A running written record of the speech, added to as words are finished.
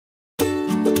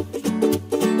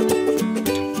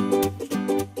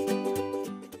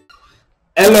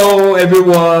Hello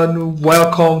everyone,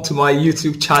 welcome to my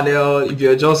YouTube channel. If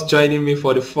you're just joining me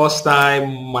for the first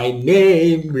time, my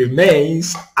name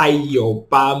remains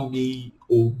Ayobami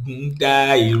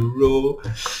Ogundairo.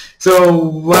 So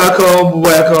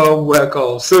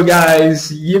welcome. So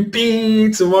guys,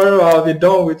 yippee, tomorrow I'll be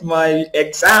done with my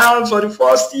exams for the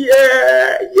first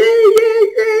year. Yeah.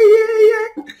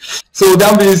 So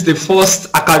that means the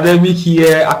first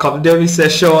academic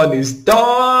session is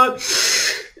done.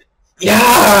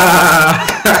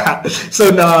 Yeah.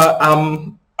 So now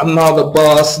I'm now the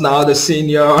boss, now the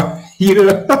senior. You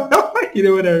know, you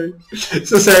know what I mean.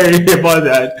 So sorry about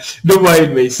that. Don't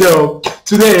mind me. So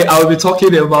today I'll be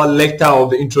talking about letter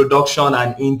of introduction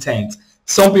and intent.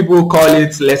 Some people call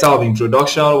it letter of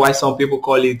introduction, while some people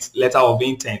call it letter of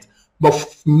intent.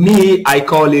 But me, I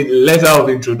call it letter of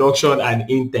introduction and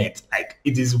intent. Like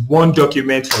it is one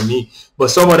document for me,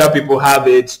 but some other people have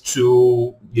it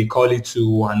to, they call it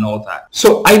to another.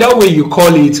 So either way you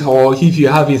call it, or if you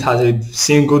have it as a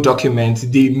single document,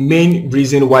 the main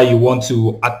reason why you want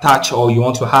to attach or you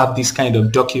want to have this kind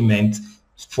of document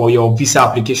for your visa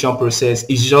application process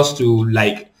is just to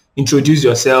like introduce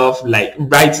yourself, like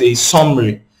write a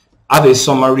summary, have a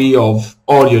summary of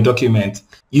all your documents.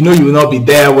 You know, you will not be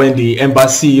there when the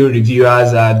embassy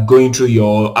reviewers are going through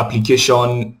your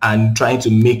application and trying to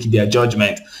make their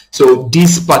judgment. So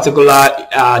this particular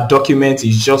document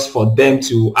is just for them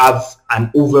to have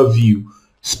an overview.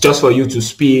 It's just for you to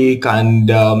speak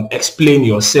and explain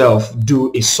yourself,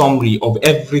 do a summary of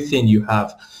everything you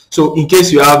have. So in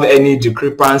case you have any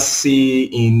discrepancy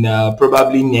in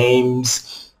probably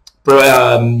names,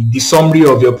 the summary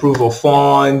of your proof of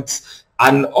funds,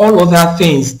 and all other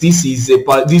things, this is a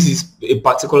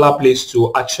particular place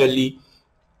to actually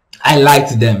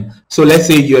highlight them. So let's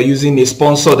say you are using a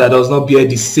sponsor that does not bear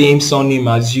the same surname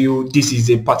as you. This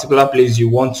is a particular place you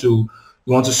want to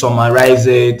summarize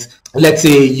it. Let's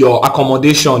say your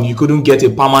accommodation, you couldn't get a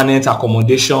permanent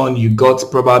accommodation, you got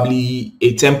probably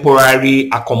a temporary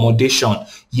accommodation.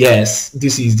 Yes,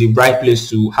 this is the right place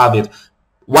to have it.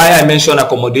 Why I mention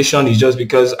accommodation is just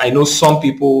because I know some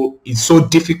people, it's so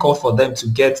difficult for them to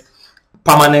get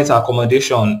permanent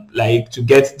accommodation, like to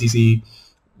get the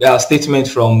statement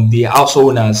from the house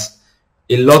owners.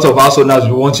 A lot of house owners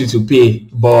will want you to pay,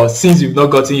 but since you've not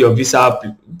gotten your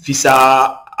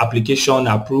visa application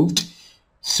approved,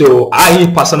 so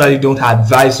I personally don't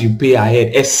advise you pay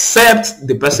ahead, except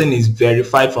the person is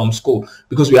verified from school,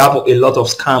 because we have a lot of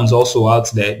scams also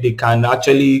out there. They can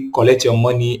actually collect your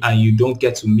money and you don't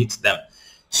get to meet them.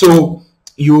 So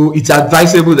it's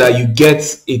advisable that you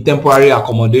get a temporary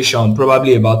accommodation,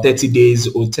 probably about 30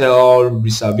 days hotel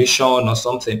reservation or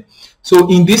something.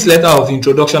 So in this letter of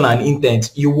introduction and intent,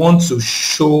 you want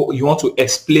to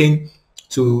explain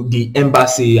to the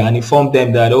embassy and inform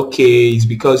them that, okay, it's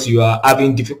because you are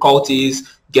having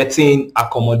difficulties getting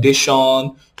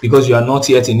accommodation because you are not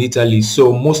yet in Italy.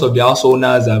 So most of the house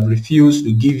owners have refused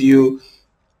to give you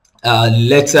a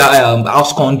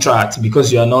house contract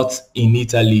because you are not in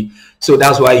Italy. So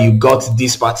that's why you got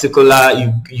this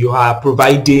particular, you are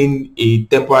providing a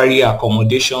temporary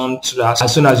accommodation so that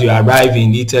as soon as you arrive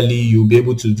in Italy, you'll be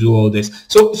able to do all this.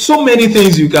 So many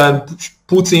things you can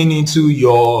put into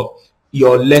your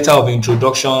letter of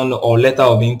introduction or letter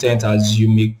of intent, as you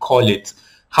may call it.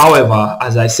 However,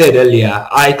 as I said earlier,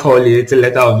 I call it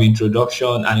letter of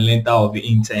introduction and letter of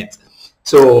intent.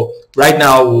 So right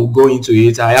now we'll go into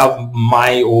it. I have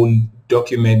my own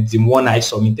document, the one I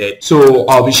submitted. So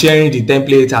I'll be sharing the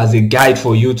template as a guide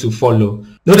for you to follow.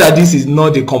 Note that this is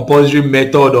not the compulsory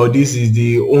method or this is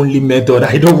the only method.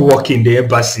 I don't work in the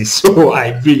embassy, so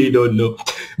I really don't know.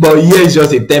 But here is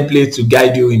just a template to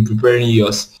guide you in preparing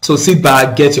yours. So sit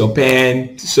back, get your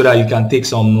pen so that you can take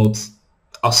some notes.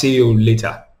 I'll see you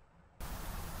later.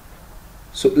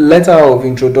 So letter of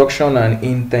introduction and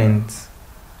intent.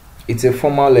 It's a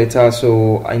formal letter,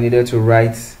 so I needed to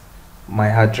write my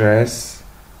address,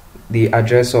 the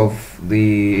address of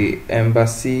the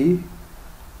embassy,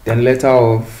 then letter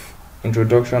of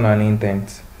introduction and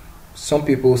intent. Some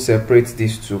people separate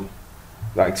these two.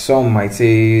 Like some might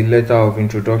say letter of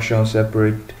introduction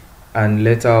separate and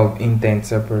letter of intent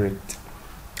separate.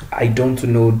 I don't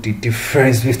know the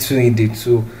difference between the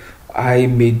two. I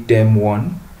made them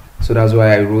one. So that's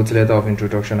why I wrote letter of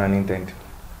introduction and intent.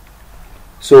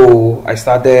 So I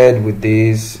started with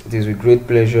this. It is with great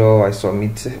pleasure I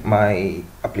submit my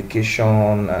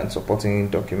application and supporting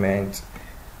documents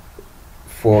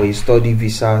for a study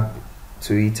visa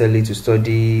to Italy to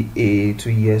study a 2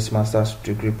 years master's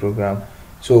degree program.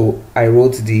 So I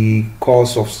wrote the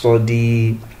course of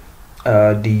study,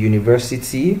 the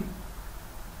university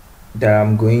that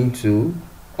I'm going to,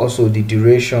 also the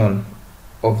duration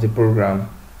of the program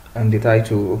and the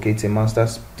title. Okay, it's a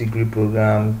master's degree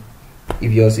program.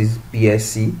 If yours is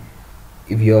BSc,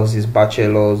 if yours is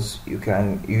bachelor's,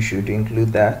 you should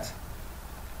include that.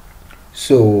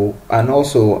 So, and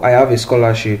also I have a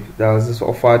scholarship that has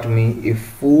offered me a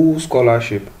full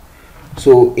scholarship.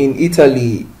 So in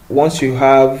Italy, once you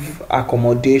have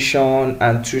accommodation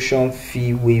and tuition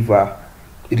fee waiver,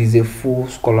 it is a full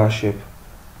scholarship.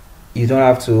 You don't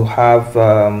have to have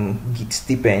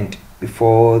stipend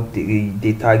before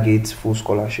they target full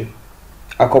scholarship.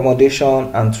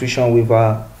 Accommodation and tuition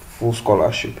waiver, full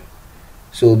scholarship.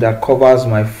 So that covers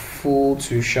my full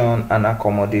tuition and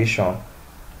accommodation.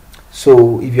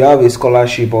 So if you have a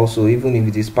scholarship also, even if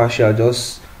it is partial,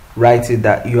 just write it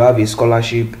that you have a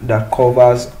scholarship that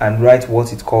covers, and write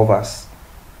what it covers.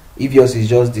 If yours is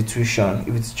just the tuition,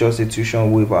 if it's just a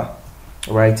tuition waiver,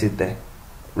 write it there.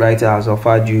 Write has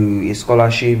offered you a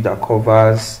scholarship that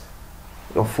covers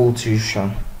your full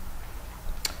tuition.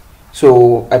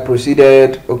 So I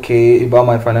proceeded, okay, about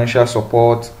my financial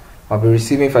support. I'll be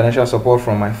receiving financial support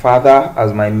from my father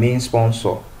as my main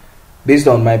sponsor, based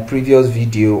on my previous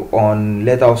video on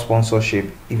letter of sponsorship.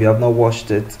 If you have not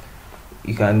watched it,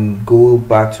 you can go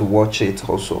back to watch it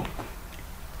also.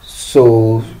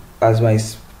 So as my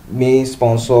main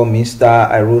sponsor, Mr.,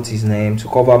 I wrote his name to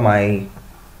cover my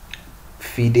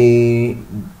feeding.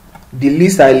 The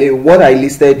list what I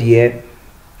listed here,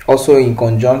 also in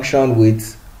conjunction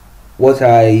with what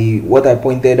I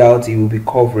pointed out, he will be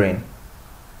covering.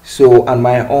 So, and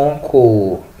my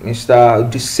uncle,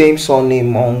 Mr., the same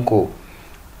surname uncle,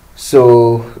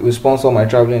 so we sponsor my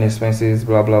traveling expenses,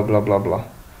 blah blah blah blah blah.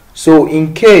 So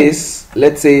in case,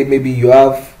 let's say maybe you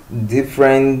have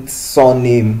different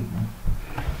surname,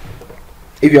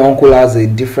 if your uncle has a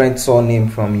different surname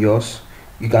from yours,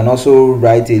 you can also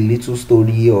write a little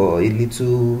story or a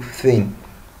little thing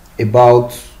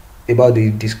about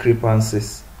the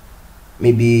discrepancies.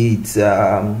 Maybe it's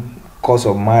cause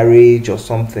of marriage or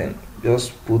something.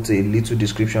 Just put a little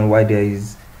description why there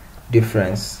is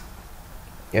difference.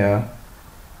 Yeah.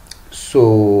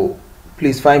 So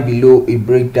please find below a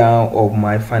breakdown of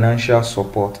my financial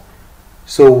support.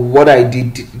 So what I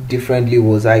did differently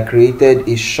was I created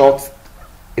a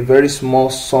very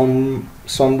small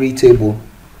summary table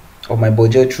of my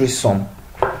budgetary sum.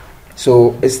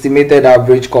 So estimated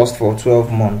average cost for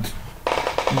 12 months.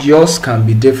 Yours can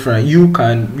be different. You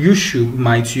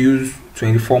might use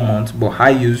 24 months, but I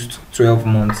used 12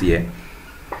 months here.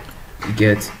 You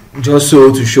get, just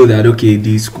so to show that okay,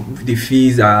 the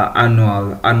fees are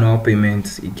annual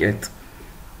payments. You get.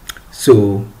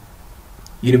 So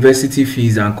university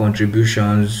fees and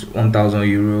contributions, 1,000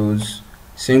 euros.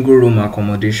 Single room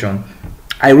accommodation,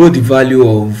 I wrote the value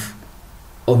of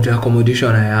the accommodation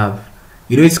I have.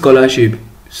 You know, it's scholarship,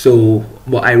 so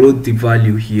but I wrote the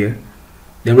value here.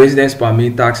 The residence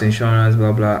permit, tax, insurance,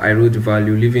 blah blah, I wrote the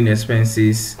value. Living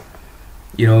expenses,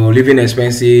 you know, living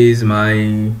expenses,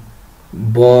 my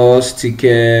bus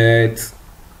ticket. If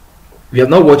you have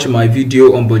not watched my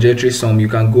video on budgetary sum, you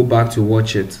can go back to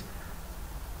watch it.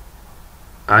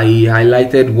 I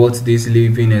highlighted what these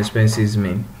living expenses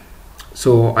mean.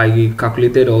 So I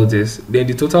calculated all this. Then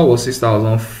the total was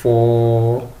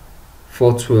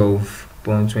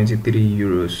 6,412.23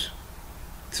 euros.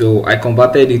 So I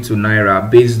converted it to naira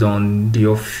based on the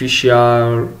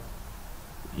official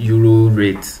euro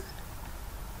rate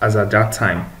as at that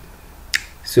time.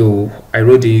 So I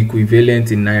wrote the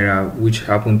equivalent in naira, which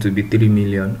happened to be 3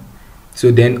 million.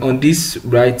 So then on this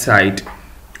right side,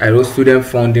 I wrote student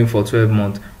funding for 12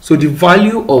 months. So the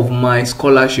value of my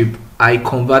scholarship, I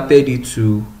converted it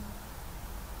to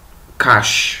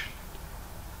cash.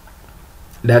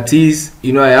 That is,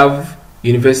 you know, I have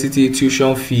university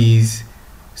tuition fees.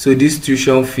 So these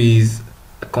tuition fees,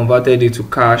 I converted it to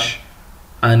cash,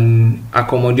 and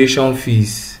accommodation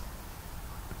fees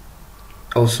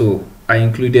also I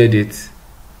included it.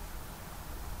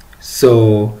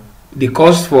 So the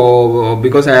cost for,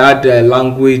 because I had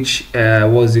language,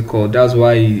 what's it called? That's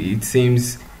why it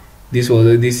seems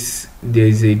there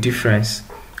is a difference.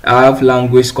 I have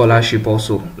language scholarship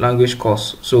also, language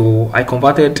course. So I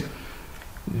converted,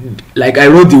 like I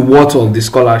wrote the worth of the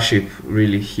scholarship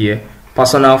really here.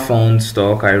 Personal fund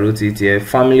stock, I wrote it here.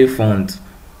 Family fund,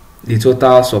 the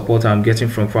total support I'm getting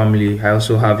from family, I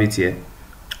also have it here.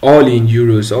 All in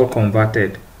euros, all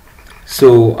converted.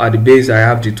 So at the base I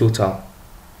have the total.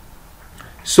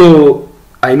 So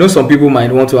I know some people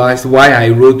might want to ask why I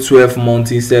wrote 12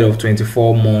 months instead of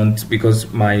 24 months,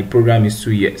 because my program is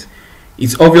 2 years.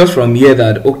 It's obvious from here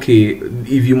that okay,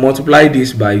 if you multiply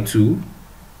this by 2,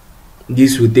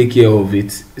 this will take care of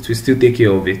it. It will still take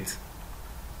care of it.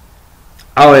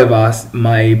 However,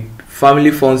 my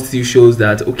family funds still shows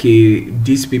that okay,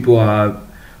 these people are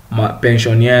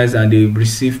pensioners and they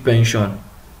receive pension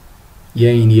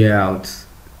year in year out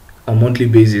on monthly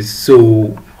basis.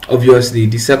 So obviously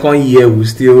the second year will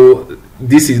still,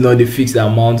 this is not the fixed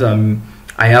amount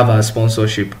I have as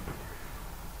sponsorship.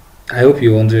 I hope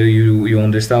you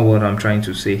understand what I'm trying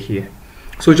to say here.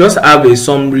 So just have a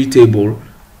summary table,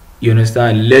 you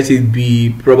understand, let it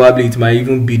be, probably it might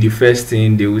even be the first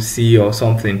thing they will see or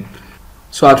something.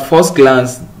 So at first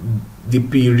glance, the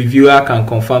reviewer can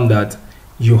confirm that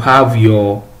you have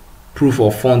your proof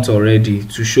of funds already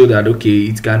to show that okay,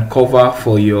 it can cover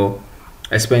for your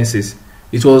expenses.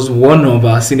 It was one of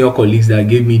our senior colleagues that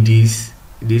gave me this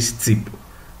tip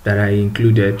that I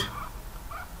included.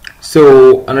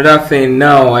 So another thing,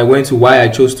 now I went to why I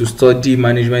chose to study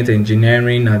management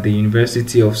engineering at the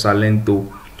University of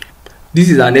Salento. This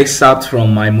is an excerpt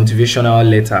from my motivational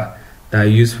letter that I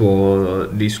used for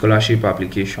the scholarship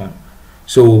application.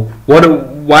 So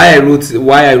why I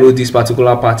wrote this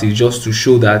particular part is just to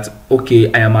show that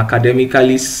okay, I am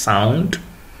academically sound.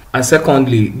 And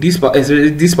secondly, this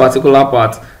particular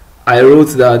part, I wrote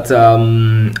that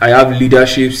I have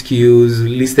leadership skills,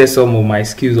 listed some of my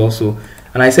skills also,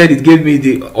 and I said it gave me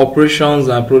the operations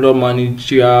and product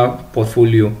manager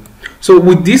portfolio. So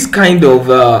with this kind of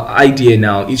idea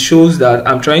now, it shows that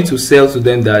I'm trying to sell to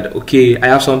them that okay, I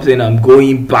have something I'm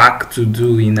going back to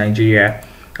do in Nigeria.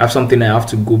 I have something I have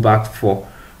to go back for.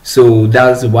 So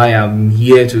that's why I'm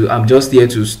just here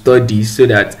to study, so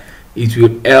that it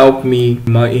will help me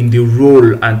in the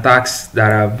role and tasks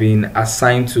that I've been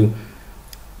assigned to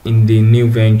in the new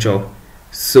venture.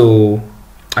 So,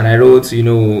 and I wrote,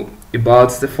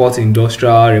 about the fourth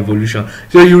industrial revolution.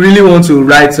 So you really want to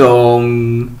write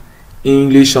some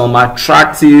English, some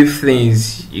attractive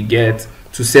things you get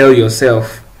to sell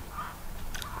yourself.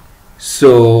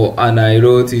 So, and I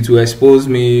wrote it will expose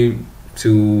me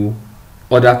to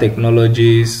other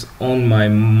technologies on my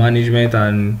management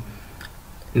and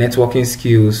networking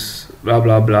skills, blah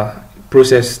blah blah,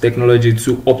 process technology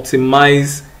to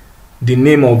optimize the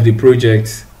name of the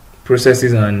project,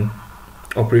 processes and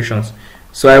operations.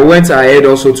 So I went ahead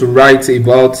also to write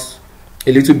about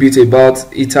a little bit about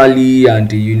Italy and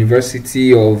the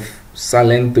University of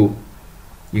Salento,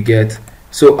 you get.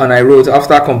 So, and I wrote,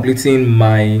 after completing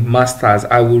my masters,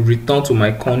 I will return to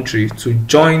my country to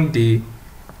join the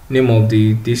name of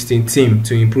the distinct team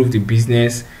to improve the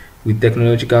business with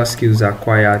technological skills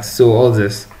acquired. So all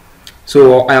this.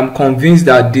 So I am convinced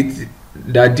that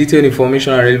detailed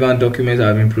information and relevant documents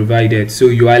have been provided. So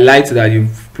you highlight that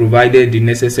you've provided the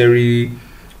necessary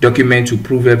document to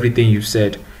prove everything you've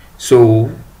said.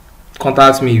 So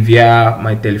contact me via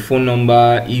my telephone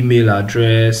number, email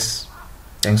address.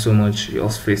 Thanks so much.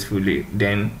 Yours faithfully.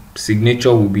 Then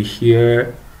signature will be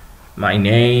here, my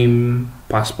name,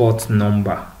 passport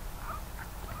number.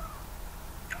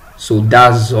 So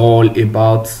that's all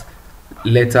about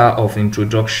letter of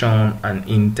introduction and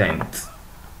intent.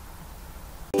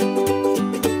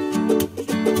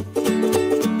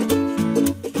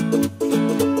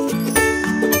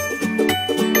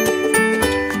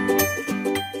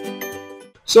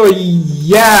 So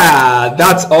yeah,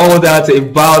 that's all that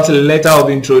about letter of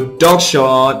introduction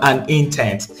and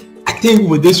intent. I think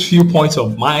with these few points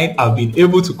of mine, I've been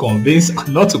able to convince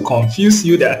and not to confuse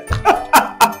you that.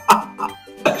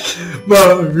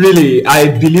 But really,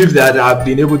 I believe that I've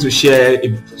been able to share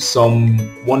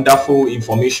some wonderful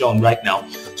information right now.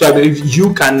 So I believe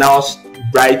you can now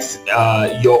write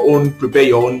prepare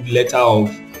your own letter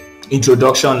of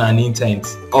introduction and intent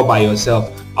all by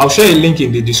yourself. I'll share a link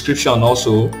in the description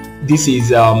also. This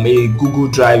is a Google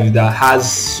Drive that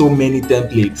has so many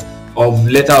templates of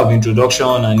letter of introduction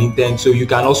and intent, so you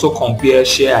can also compare,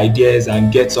 share ideas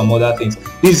and get some other things.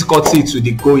 This is courtesy to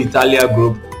the Go Italia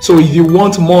group. So if you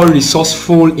want more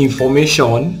resourceful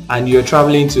information and you're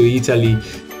traveling to Italy,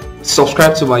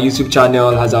 subscribe to my YouTube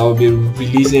channel, as I will be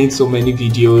releasing so many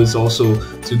videos also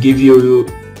to give you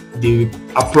the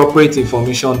appropriate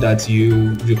information that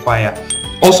you require.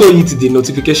 Also hit the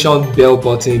notification bell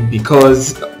button,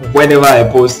 because whenever I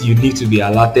post, you need to be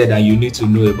alerted and you need to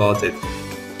know about it.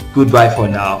 Goodbye for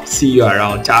now. See you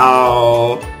around.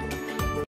 Ciao.